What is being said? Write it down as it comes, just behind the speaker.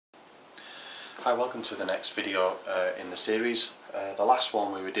Hi, welcome to the next video in the series. The last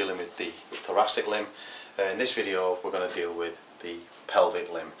one we were dealing with the thoracic limb. In this video we're going to deal with the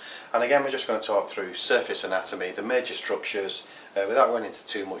pelvic limb. And again we're just going to talk through surface anatomy, the major structures, without going into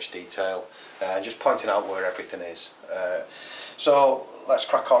too much detail, and just pointing out where everything is. So let's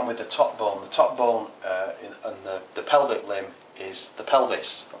crack on with the top bone. The top bone in the pelvic limb is the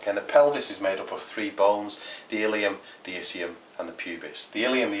pelvis. Okay, and the pelvis is made up of three bones: the ilium, the ischium and the pubis. The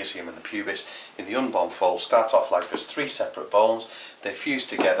ilium, the ischium and the pubis in the unborn foal start off like there's three separate bones. They fuse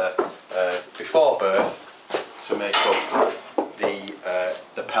together before birth to make up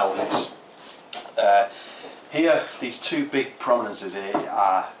the pelvis. Here, these two big prominences here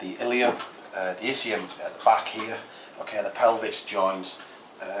are the ilium, the ischium at the back here. Okay, and the pelvis joins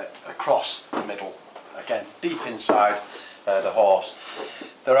across the middle, again deep inside the horse.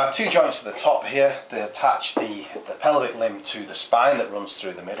 There are two joints at the top here. They attach the pelvic limb to the spine that runs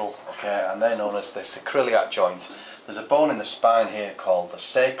through the middle, okay, and they're known as the sacroiliac joint. There's a bone in the spine here called the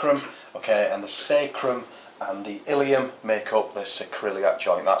sacrum, okay, and the sacrum and the ilium make up the sacroiliac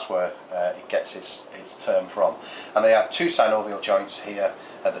joint. That's where it gets its term from. And they have two synovial joints here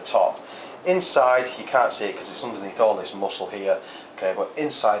at the top. Inside, you can't see it because it's underneath all this muscle here, okay, but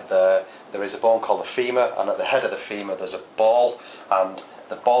inside there is a bone called the femur, and at the head of the femur there's a ball, and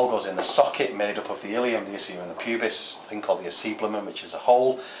the ball goes in the socket made up of the ilium, the ischium and the pubis, a thing called the acetabulum, which is a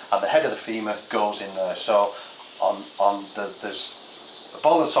hole, and the head of the femur goes in there. So there's a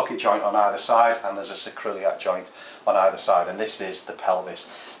ball and socket joint on either side, and there's a sacroiliac joint on either side, and this is the pelvis.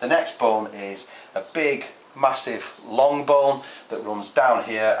 The next bone is a big, massive, long bone that runs down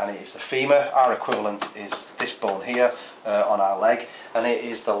here, and it is the femur. Our equivalent is this bone here on our leg, and it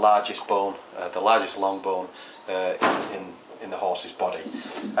is the largest bone, the largest long bone in the horse's body,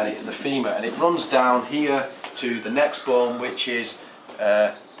 and it is the femur, and it runs down here to the next bone, which is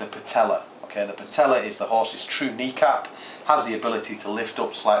the patella. Okay, the patella is the horse's true kneecap, has the ability to lift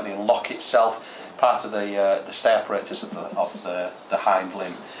up slightly and lock itself, part of the stay apparatus of the hind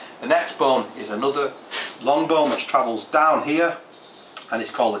limb. The next bone is another long bone which travels down here, and it's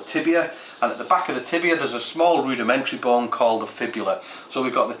called the tibia, and at the back of the tibia there's a small rudimentary bone called the fibula. So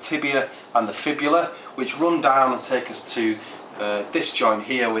we've got the tibia and the fibula, which run down and take us to this joint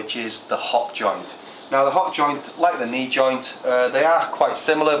here, which is the hock joint. Now the hock joint, like the knee joint, they are quite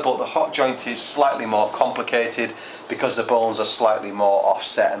similar, but the hock joint is slightly more complicated because the bones are slightly more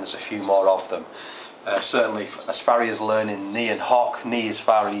offset and there's a few more of them. Certainly, as farriers learn in knee and hock, knee is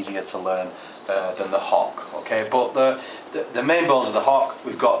far easier to learn than the hock. Okay, but the main bones of the hock,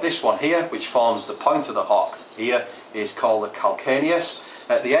 we've got this one here, which forms the point of the hock here, is called the calcaneus.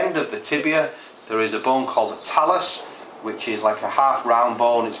 At the end of the tibia, there is a bone called the talus, which is like a half round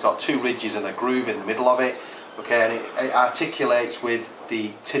bone. It's got two ridges and a groove in the middle of it. Okay, and it articulates with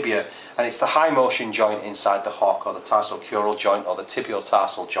the tibia, and it's the high motion joint inside the hock, or the tarsocural joint, or the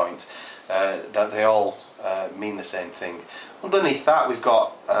tibiotarsal joint. That they all mean the same thing. Underneath that we've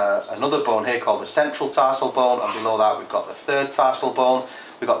got another bone here called the central tarsal bone, and below that we've got the third tarsal bone.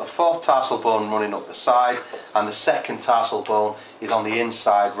 We've got the fourth tarsal bone running up the side, and the second tarsal bone is on the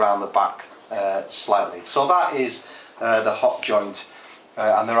inside round the back slightly. So that is the hock joint.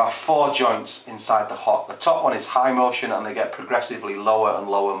 And there are four joints inside the hock. The top one is high motion, and they get progressively lower and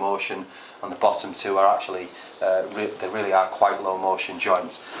lower motion, and the bottom two are actually they really are quite low motion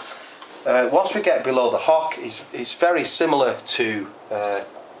joints. Once we get below the hock, it's very similar to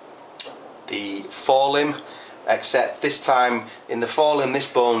the forelimb, except this time in the forelimb this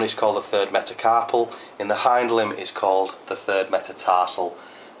bone is called the third metacarpal, in the hind limb is called the third metatarsal,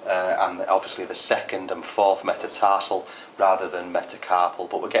 and obviously the second and fourth metatarsal rather than metacarpal,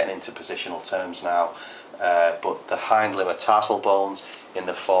 but we're getting into positional terms now. But the hind limb are tarsal bones, in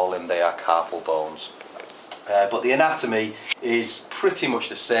the forelimb they are carpal bones. But the anatomy is pretty much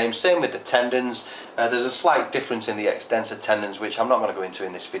the same with the tendons. There's a slight difference in the extensor tendons, which I'm not going to go into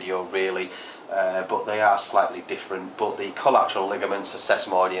in this video really, but they are slightly different. But the collateral ligaments, the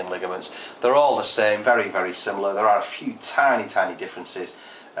sesamoidean ligaments, they're all the same, very, very similar. There are a few tiny differences,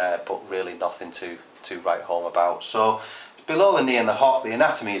 but really nothing to write home about. So below the knee and the hock, the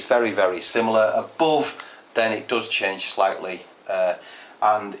anatomy is very, very similar. Above, then it does change slightly.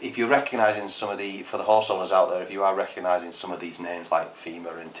 And if you're recognising some of for the horse owners out there, if you are recognising some of these names like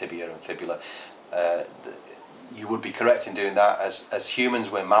femur and tibia and fibula, you would be correct in doing that. As humans,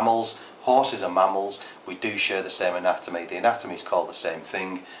 we're mammals. Horses are mammals. We do share the same anatomy. The anatomy is called the same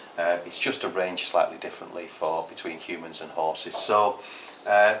thing. It's just arranged slightly differently between humans and horses. So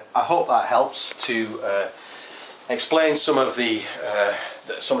I hope that helps to explain some of the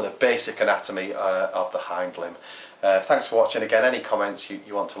basic anatomy of the hind limb. Thanks for watching. Again, any comments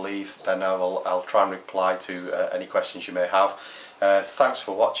you want to leave, then I'll try and reply to any questions you may have. Thanks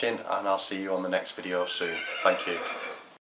for watching, and I'll see you on the next video soon. Thank you.